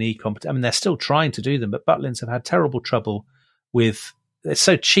Knobbly Knee competition, I mean, they're still trying to do them, but Butlins have had terrible trouble with, it's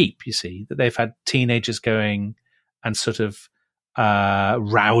so cheap, you see, that they've had teenagers going and sort of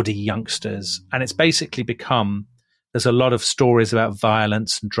rowdy youngsters. And it's basically become, there's a lot of stories about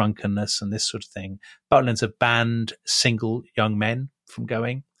violence and drunkenness and this sort of thing. Butlins have banned single young men from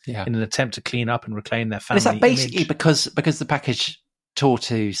going. Yeah. In an attempt to clean up and reclaim their family. Is that basically image. because the package tour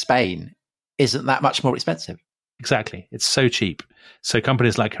to Spain isn't that much more expensive? Exactly. It's so cheap. So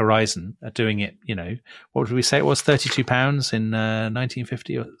companies like Horizon are doing it, what would we say it was, £32 in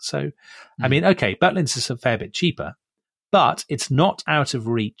 1950 or so? I mean, okay, Butlins is a fair bit cheaper, but it's not out of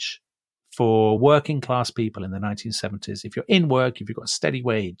reach for working class people in the 1970s. If you're in work, if you've got a steady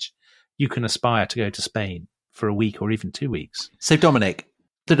wage, you can aspire to go to Spain for a week or even 2 weeks. So Dominic,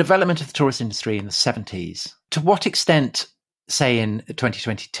 the development of the tourist industry in the 70s, to what extent, say in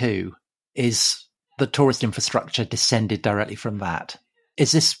 2022, is the tourist infrastructure descended directly from that?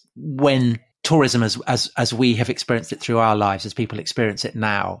 Is this when tourism as we have experienced it through our lives, as people experience it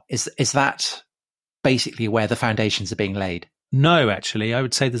now, is that basically where the foundations are being laid? No, actually, I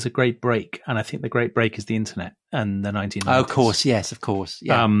would say there's a great break. And I think the great break is the internet and the 1990s. Oh, of course. Yes, of course.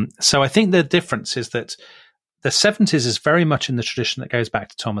 Yeah. So I think the difference is that the 70s is very much in the tradition that goes back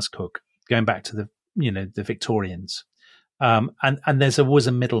to Thomas Cook, going back to the Victorians. And there's always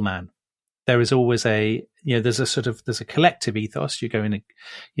a middleman. There is always there's a collective ethos. You go in,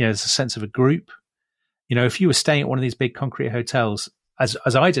 there's a sense of a group. If you were staying at one of these big concrete hotels, as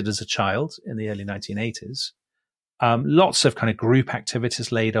I did as a child in the early 1980s, lots of kind of group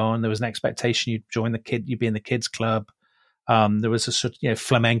activities laid on. There was an expectation you'd be in the kids club. There was a sort of,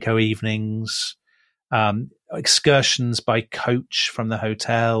 flamenco evenings, excursions by coach from the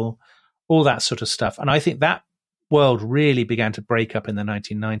hotel, all that sort of stuff. And I think that world really began to break up in the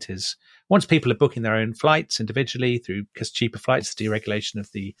 1990s. Once people are booking their own flights individually because cheaper flights, the deregulation of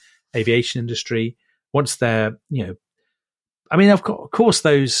the aviation industry. Once they're, of course,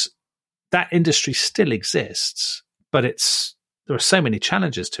 that industry still exists, but there are so many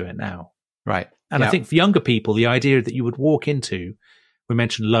challenges to it now. Right. And I think for younger people, the idea that you would walk into, we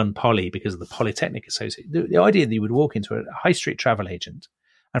mentioned Lund Poly because of the Polytechnic Association, the idea that you would walk into a high street travel agent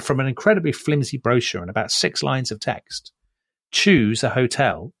and from an incredibly flimsy brochure and about 6 lines of text, choose a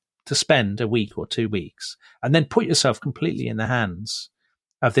hotel to spend a week or 2 weeks and then put yourself completely in the hands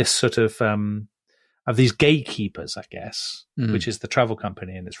of this sort of these gatekeepers, I guess, which is the travel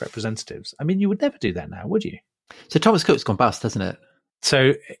company and its representatives. I mean, you would never do that now, would you? So Thomas Cook's gone bust, hasn't it?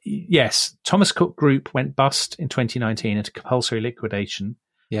 So, yes, Thomas Cook Group went bust in 2019 into compulsory liquidation.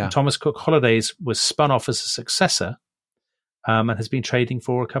 Yeah. And Thomas Cook Holidays was spun off as a successor and has been trading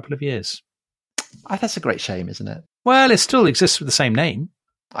for a couple of years. That's a great shame, isn't it? Well, it still exists with the same name.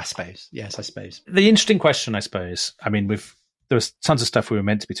 I suppose. Yes, I suppose. The interesting question, I suppose, I mean, there was tons of stuff we were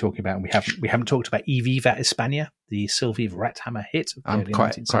meant to be talking about, and we haven't talked about E Viva España, the Sylvie Rathammer hit. I'm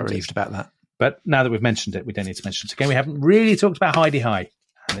quite relieved about that. But now that we've mentioned it, we don't need to mention it again. We haven't really talked about Heidi High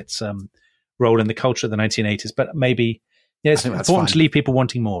and its role in the culture of the 1980s. But maybe it's important to leave people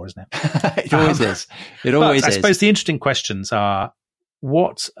wanting more, isn't it? It always is. It always is. I suppose the interesting questions are,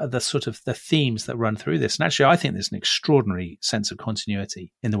 what are the sort of the themes that run through this? And actually, I think there's an extraordinary sense of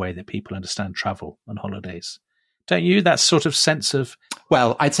continuity in the way that people understand travel and holidays. Don't you? That sort of sense of...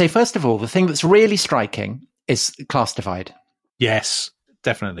 Well, I'd say, first of all, the thing that's really striking is class divide. Yes,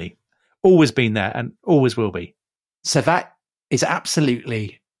 definitely. Always been there and always will be. So that is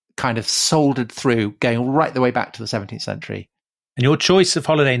absolutely kind of soldered through, going right the way back to the 17th century. And your choice of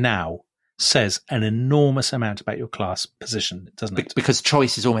holiday now says an enormous amount about your class position, doesn't it? Because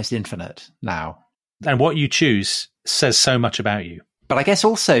choice is almost infinite now. And what you choose says so much about you. But I guess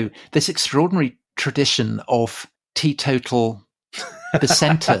also this extraordinary tradition of teetotal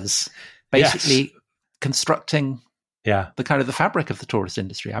dissenters basically constructing the kind of the fabric of the tourist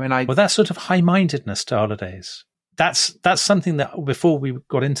industry. I mean, well, that sort of high-mindedness to holidays. That's something that before we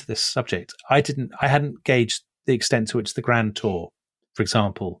got into this subject, I hadn't gauged the extent to which the Grand Tour, for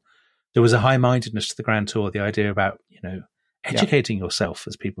example, there was a high-mindedness to the Grand Tour. The idea about educating yourself,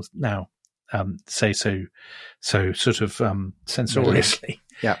 as people now say so sort of censoriously.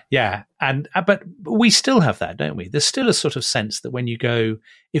 Yeah. And but we still have that, don't we? There's still a sort of sense that when you go,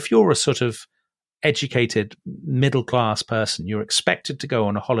 if you're a sort of educated middle-class person, you're expected to go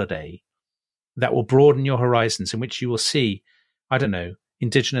on a holiday that will broaden your horizons, in which you will see, I don't know,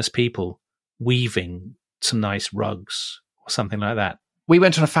 indigenous people weaving some nice rugs or something like that. We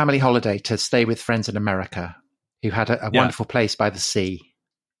went on a family holiday to stay with friends in America who had a wonderful place by the sea.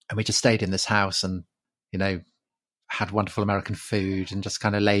 And we just stayed in this house and, had wonderful American food and just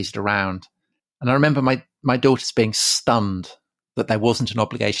kind of lazed around. And I remember my daughters being stunned that there wasn't an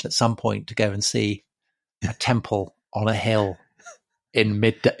obligation at some point to go and see a temple on a hill in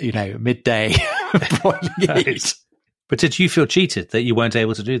midday. Right. But did you feel cheated that you weren't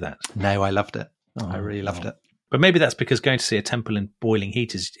able to do that? No, I loved it. I really loved it. But maybe that's because going to see a temple in boiling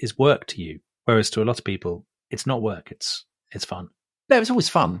heat is work to you, whereas to a lot of people, it's not work. It's fun. No, it was always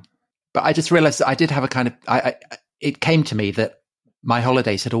fun. But I just realized that I did have a kind of... it came to me that my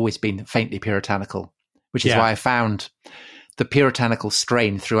holidays had always been faintly puritanical, which is why I found the puritanical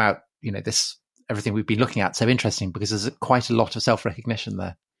strain throughout, this everything we've been looking at so interesting, because there's quite a lot of self-recognition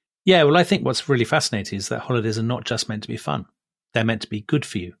there. Yeah, well, I think what's really fascinating is that holidays are not just meant to be fun. They're meant to be good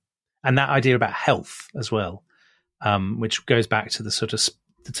for you. And that idea about health as well, which goes back to the sort of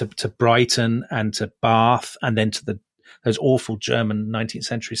to Brighton and to Bath and then to those awful German 19th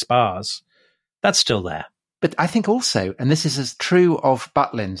century spas, that's still there. But I think also, and this is as true of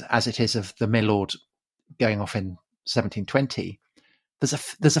Butlins as it is of the Milord going off in 1720, there's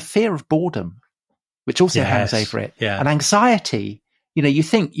a fear of boredom, which also hangs over it. Yeah. And anxiety, you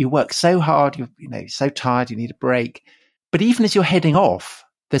think you work so hard, you're so tired, you need a break. But even as you're heading off,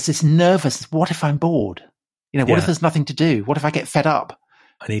 there's this nervousness, what if I'm bored? What if there's nothing to do? What if I get fed up?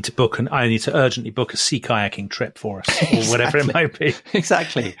 I need to urgently book a sea kayaking trip for us, or whatever it might be.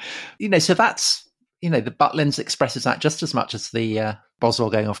 Exactly. So that's, the Butlins expresses that just as much as the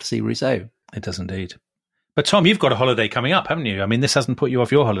Boswell going off to see Rousseau. It does indeed. But Tom, you've got a holiday coming up, haven't you? I mean, this hasn't put you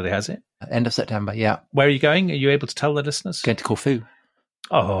off your holiday, has it? End of September, yeah. Where are you going? Are you able to tell the listeners? Going to Corfu.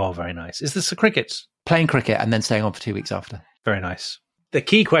 Oh, very nice. Is this a cricket? Playing cricket and then staying on for 2 weeks after. Very nice. The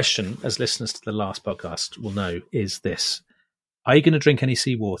key question, as listeners to the last podcast will know, is this. Are you going to drink any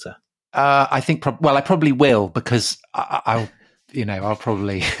seawater? I think, I probably will, because I'll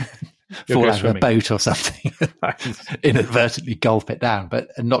probably fall out of a boat or something, inadvertently gulp it down, but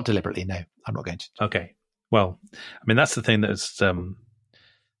not deliberately. No, I'm not going to. Okay. Well, I mean, that's the thing that's,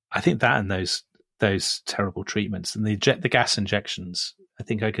 I think that and those terrible treatments and the gas injections, I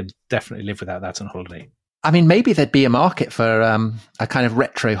think I could definitely live without that on holiday. I mean, maybe there'd be a market for a kind of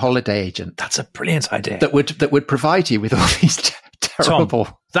retro holiday agent. That's a brilliant idea. That would provide you with all these terrible.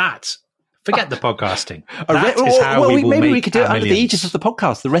 Tom, forget the podcasting. Maybe we could do it under the aegis of the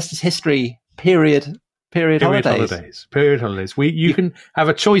podcast. The rest is history. Period holidays. Period holidays. You can have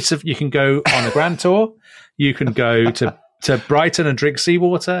a choice of. You can go on a grand tour. You can go to Brighton and drink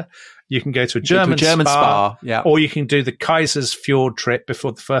seawater. You can go to a German spa, or you can do the Kaiser's Fjord trip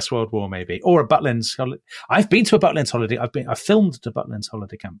before the First World War, maybe, or a Butlins holiday. I've been to a Butlins holiday. I filmed at a Butlins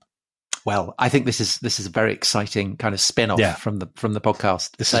holiday camp. Well, I think this is a very exciting kind of spin-off from the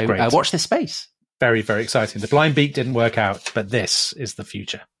podcast. This is great. Watch this space. Very, very exciting. The Blind Beat didn't work out, but this is the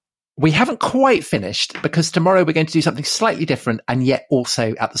future. We haven't quite finished because tomorrow we're going to do something slightly different and yet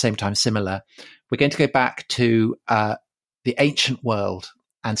also at the same time similar. We're going to go back to the ancient world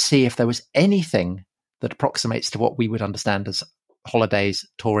and see if there was anything that approximates to what we would understand as holidays,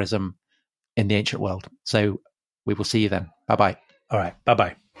 tourism in the ancient world. So we will see you then. Bye-bye. All right.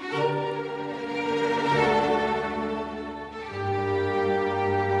 Bye-bye.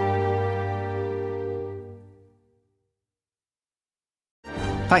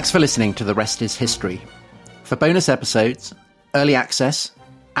 Thanks for listening to The Rest is History. For bonus episodes, early access,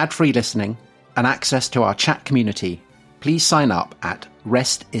 ad-free listening, and access to our chat community, please sign up at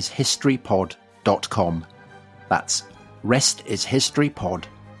restishistorypod.com. That's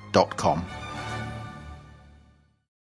restishistorypod.com.